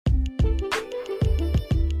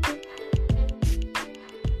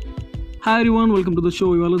Hi everyone, welcome to the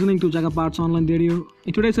show. You are listening to Jagaparts Online Radio.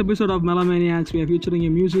 In today's episode of Melomaniacs, we are featuring a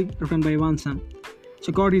music written by Ivan Sam.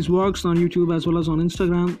 Check out his works on YouTube as well as on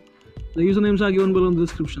Instagram. The usernames are given below in the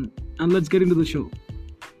description. And let's get into the show.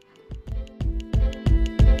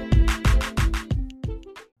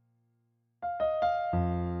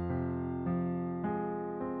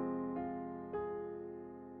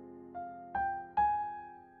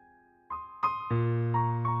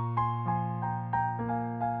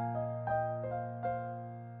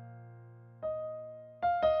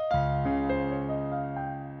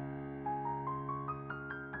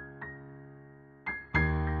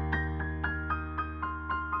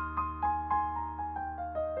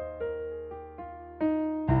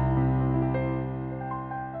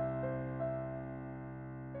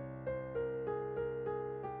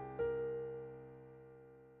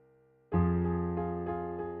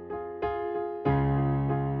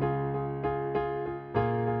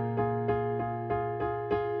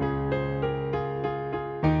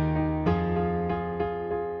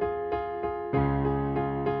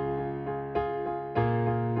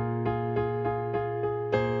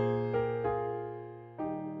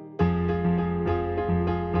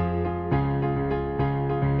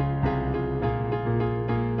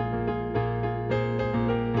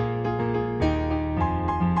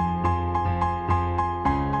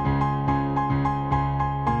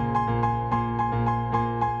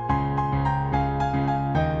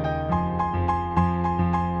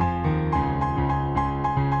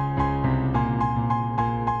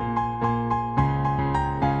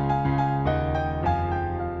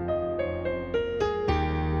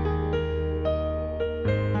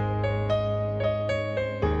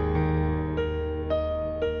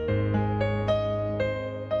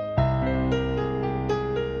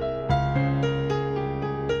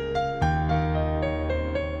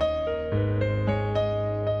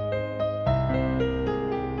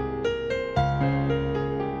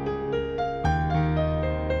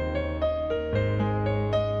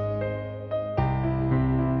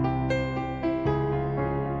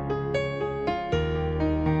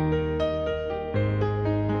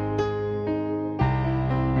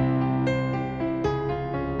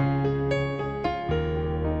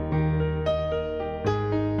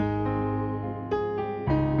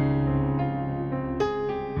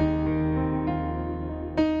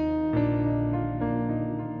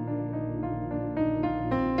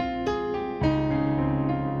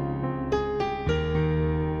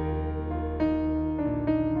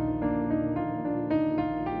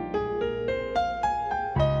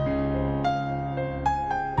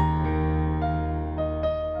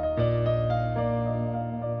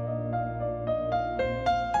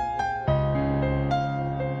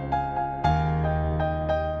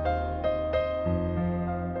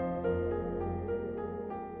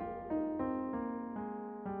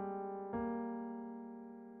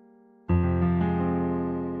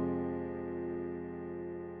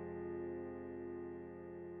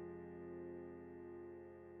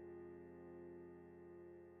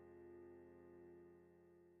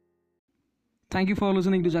 Thank you for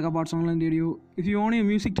listening to Jagaparts Online Radio. If you want your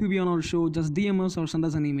music to be on our show, just DM us or send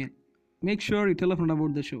us an email. Make sure you tell a friend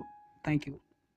about the show. Thank you.